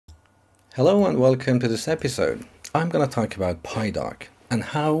Hello and welcome to this episode. I'm going to talk about Pydoc and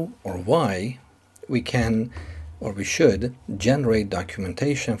how or why we can or we should generate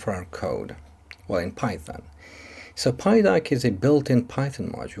documentation for our code, well, in Python. So Pydoc is a built-in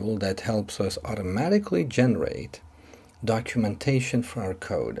Python module that helps us automatically generate documentation for our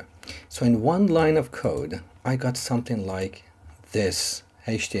code. So in one line of code, I got something like this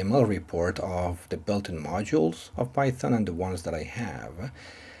HTML report of the built-in modules of Python and the ones that I have.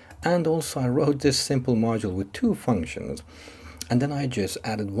 And also I wrote this simple module with two functions, and then I just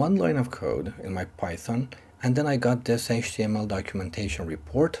added one line of code in my Python, and then I got this HTML documentation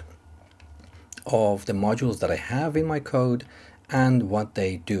report of the modules that I have in my code and what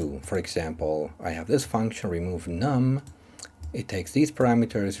they do. For example, I have this function remove num, it takes these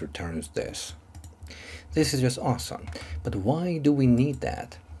parameters, returns this. This is just awesome. But why do we need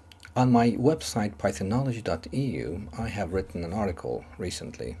that? On my website pythonology.eu, I have written an article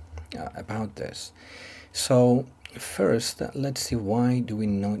recently about this. So first, let's see, why do we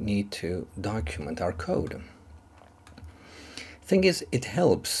need to document our code? Thing is, it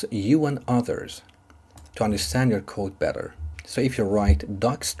helps you and others to understand your code better. So if you write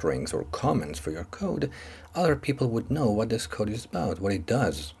docstrings or comments for your code, other people would know what this code is about, what it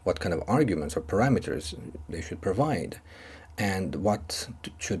does, what kind of arguments or parameters they should provide, and what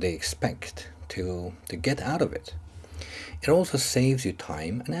should they expect to get out of it. It also saves you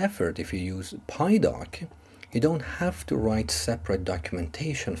time and effort. If you use Pydoc, you don't have to write separate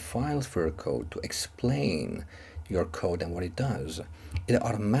documentation files for your code to explain your code and what it does. It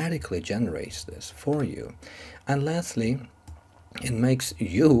automatically generates this for you. And lastly, it makes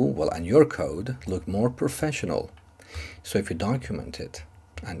you, well, and your code look more professional. So if you document it,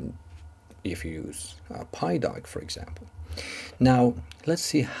 and if you use Pydoc, for example. Now, let's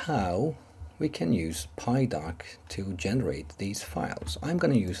see how we can use Pydoc to generate these files. I'm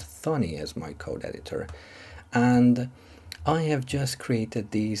going to use Thonny as my code editor, and I have just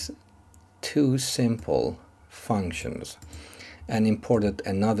created these two simple functions and imported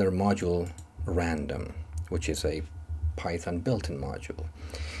another module, random, which is a Python built-in module.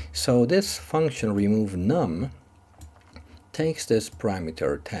 So this function remove num takes this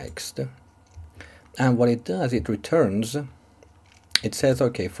parameter text, and what it does, it returns, it says,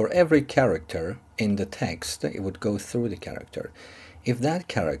 okay, for every character in the text, it would go through the character. If that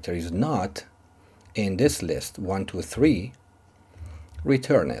character is not in this list, 1, 2, 3,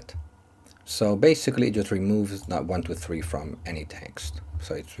 return it. So basically it just removes not 1, 2, 3 from any text.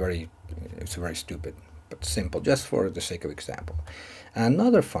 So it's very stupid, but simple, just for the sake of example.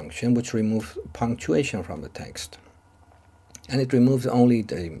 Another function which removes punctuation from the text. And it removes only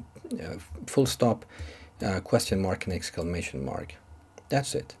the full stop, question mark, and exclamation mark.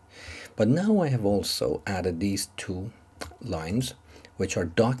 That's it. But now I have also added these two lines, which are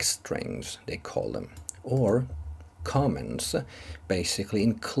docstrings, they call them, or comments, basically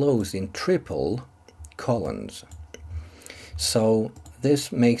enclosed in triple colons. So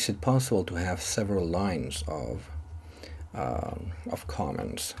this makes it possible to have several lines of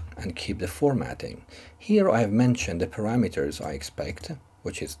comments and keep the formatting. Here I have mentioned the parameters I expect,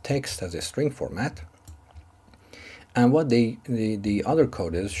 which is text as a string format, and what the other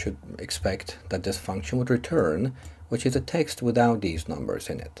coders should expect that this function would return, which is a text without these numbers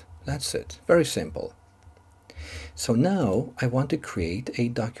in it. That's it. Very simple. So now I want to create a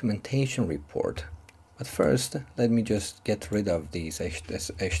documentation report. But first, let me just get rid of this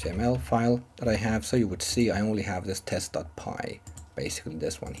HTML file that I have, so you would see I only have this test.py, basically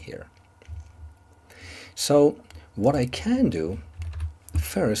this one here. So what I can do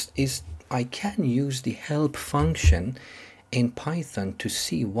first is I can use the help function in Python to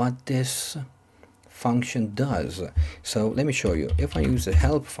see what this function does. So let me show you. If I use the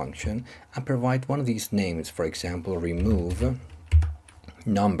help function and provide one of these names, for example, remove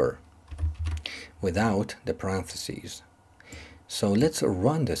number without the parentheses. So let's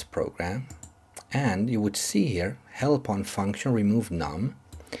run this program, and you would see here help on function remove num,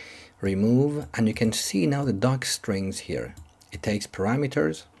 remove, and you can see now the docstrings here. It takes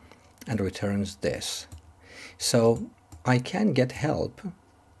parameters and returns this. So I can get help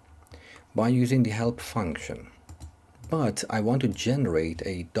by using the help function, but I want to generate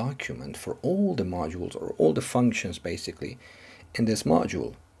a document for all the modules or all the functions basically in this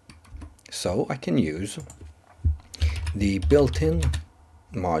module. So I can use the built-in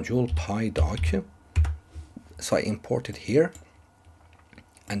module Pydoc. So I import it here,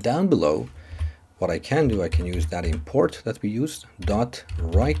 and down below what I can do, I can use that import that we used,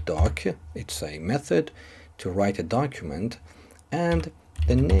 .writeDoc. It's a method to write a document, and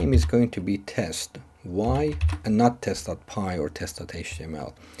the name is going to be test why, and not test.py or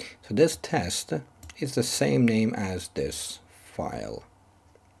test.html. So this test is the same name as this file.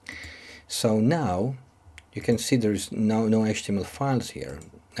 So now you can see there's no HTML files here.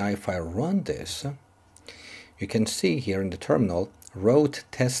 Now if I run this, you can see here in the terminal, wrote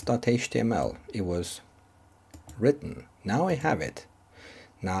test.html. It was written. Now I have it.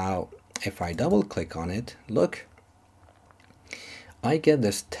 Now if I double click on it, look, I get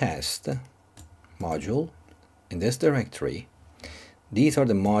this test module in this directory. These are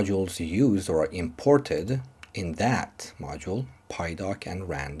the modules used or imported in that module, Pydoc and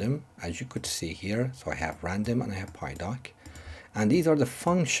random, as you could see here. So I have random and I have Pydoc. And these are the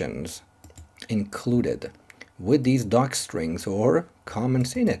functions included with these docstrings or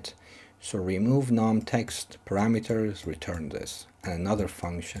comments in it. So remove num text parameters, return this, and another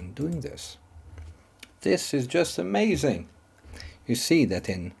function doing this. This is just amazing. You see that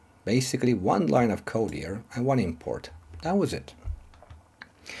in basically one line of code here and one import. That was it.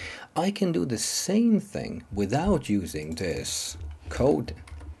 I can do the same thing without using this code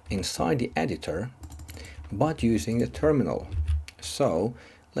inside the editor, but using the terminal. So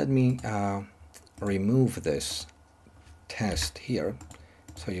let me remove this test here.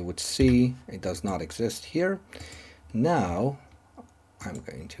 So you would see it does not exist here. Now I'm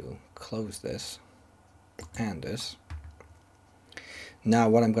going to close this and this. Now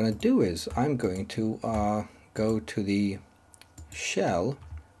what I'm going to do is I'm going to go to the shell,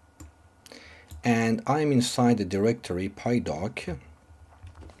 and I'm inside the directory Pydoc.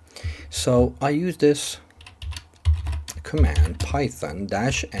 So I use this command python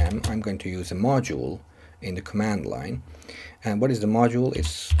 -m. I'm going to use a module in the command line. And what is the module?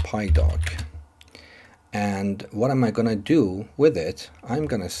 It's Pydoc. And what am I going to do with it? I'm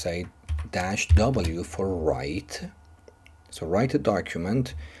going to say -w for write. So write a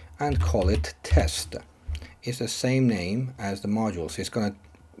document and call it test. It's the same name as the module. So it's going to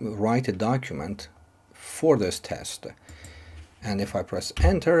write a document for this test. And if I press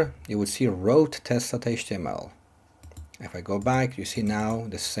enter, you would see wrote test.html. If I go back, you see now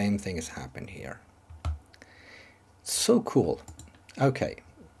the same thing has happened here. So cool. Okay.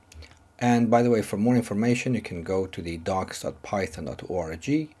 And by the way, for more information, you can go to the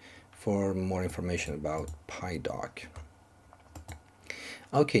docs.python.org for more information about Pydoc.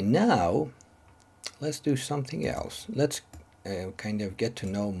 Okay, now let's do something else. Let's kind of get to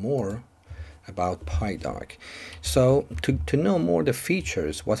know more about Pydoc. So to know more the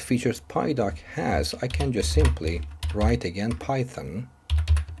features, what features Pydoc has, I can just simply write again python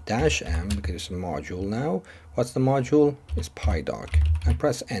 -m, because it's a module now. What's the module? It's Pydoc. And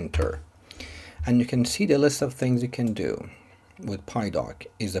press enter. And you can see the list of things you can do with Pydoc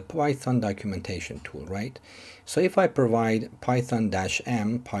is a Python documentation tool, right? So if I provide python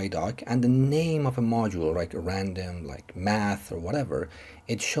 -m Pydoc and the name of a module, like random, like math or whatever,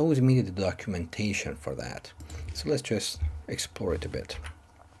 it shows me the documentation for that. So let's just explore it a bit.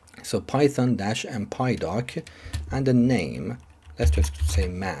 So python -m Pydoc and the name, let's just say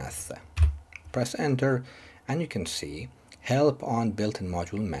math. Press enter and you can see help on built-in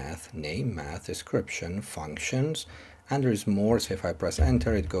module math, name, math, description, functions, and there's more. So if I press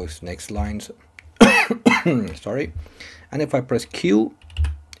enter, it goes to next lines. Sorry. And if I press Q,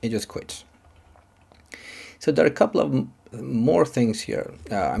 it just quits. So there are a couple of more things here.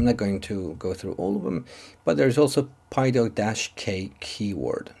 I'm not going to go through all of them, but there's also Pydoc-K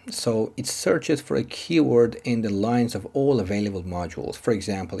keyword. So it searches for a keyword in the lines of all available modules. For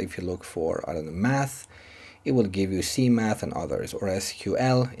example, if you look for, I don't know, math, it will give you CMath and others, or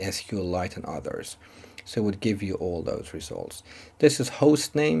SQL, SQLite and others. So it would give you all those results. This is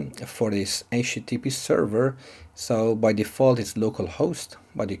host name for this HTTP server. So by default it's localhost,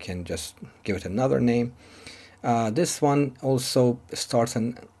 but you can just give it another name. This one also starts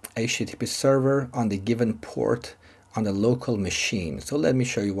an HTTP server on the given port on the local machine. So let me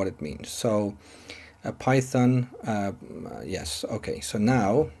show you what it means. So Python, yes, okay. So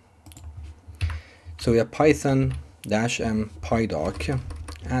now, so we have python -m Pydoc,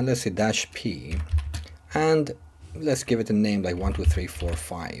 and let's say -p. And let's give it a name like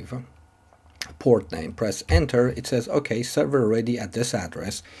 12345, port name. Press enter. It says, okay, server ready at this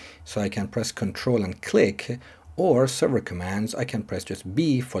address. So I can press control and click, or server commands, I can press just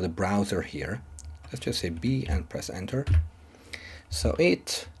B for the browser here. Let's just say B and press enter. So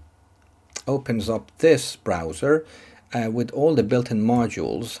it opens up this browser with all the built-in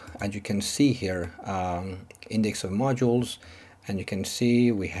modules. As you can see here, index of modules, and you can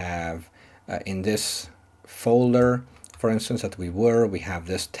see we have in this folder, for instance, that we have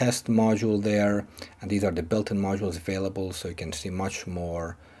this test module there, and these are the built-in modules available, so you can see much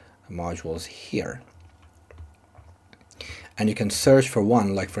more modules here. and you can search for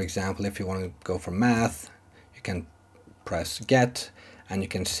one. Like for example, if you want to go for math, you can press get, and you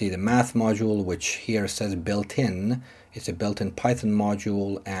can see the math module, which here says built-in. It's a built-in Python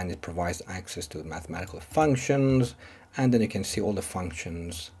module, and it provides access to mathematical functions, and then you can see all the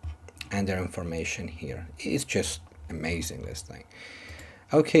functions and their information here. It's just amazing, this thing.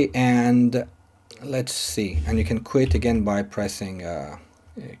 Okay, and let's see, and you can quit again by pressing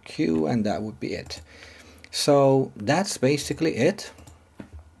Q, and that would be it. So that's basically it.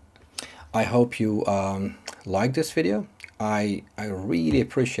 I hope you like this video. I really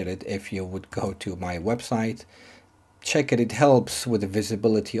appreciate it if you would go to my website, check it. It helps with the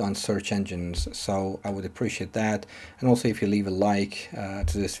visibility on search engines, so I would appreciate that. And also if you leave a like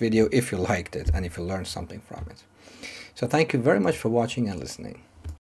to this video if you liked it and if you learned something from it. So thank you very much for watching and listening.